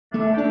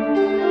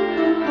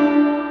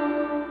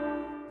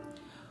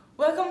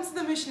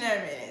to the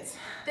Missionary Minute.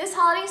 This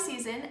holiday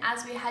season,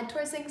 as we head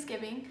towards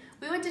Thanksgiving,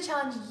 we want to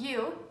challenge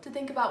you to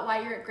think about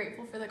why you're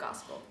grateful for the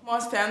gospel.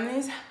 Most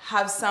families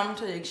have some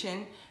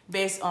tradition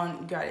based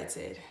on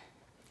gratitude.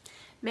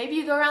 Maybe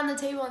you go around the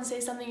table and say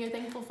something you're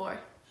thankful for.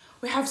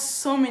 We have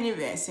so many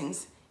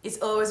blessings.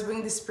 It's always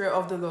bring the Spirit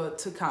of the Lord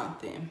to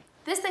count them.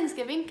 This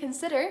Thanksgiving,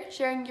 consider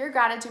sharing your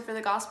gratitude for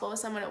the gospel with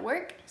someone at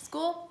work,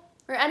 school,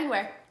 or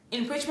anywhere.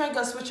 In Preach My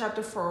Gospel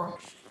chapter 4,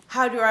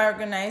 how do I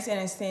organize and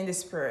understand the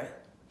Spirit?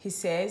 He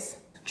says,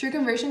 True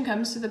conversion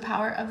comes through the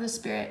power of the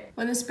Spirit.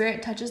 When the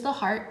Spirit touches the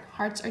heart,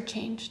 hearts are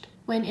changed.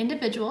 When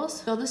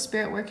individuals feel the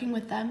Spirit working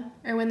with them,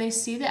 or when they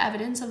see the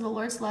evidence of the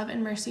Lord's love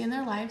and mercy in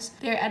their lives,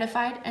 they are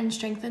edified and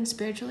strengthened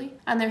spiritually,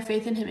 and their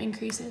faith in Him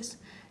increases.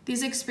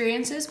 These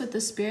experiences with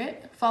the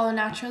Spirit follow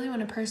naturally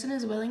when a person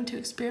is willing to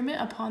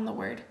experiment upon the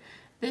Word.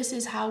 This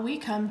is how we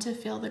come to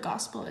feel the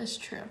gospel is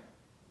true.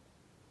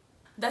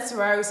 That's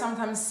why we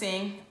sometimes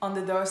sing on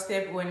the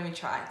doorstep when we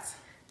try it.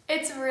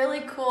 It's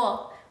really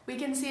cool. We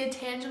can see a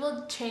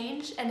tangible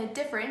change and a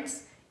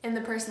difference in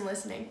the person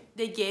listening.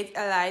 They get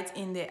a light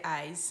in their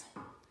eyes.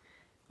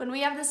 When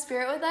we have the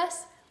Spirit with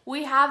us,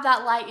 we have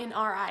that light in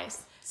our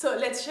eyes. So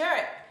let's share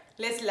it.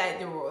 Let's light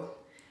the world.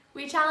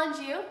 We challenge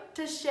you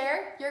to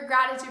share your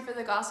gratitude for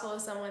the gospel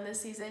with someone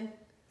this season.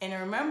 And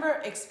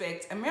remember,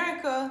 expect a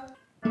miracle.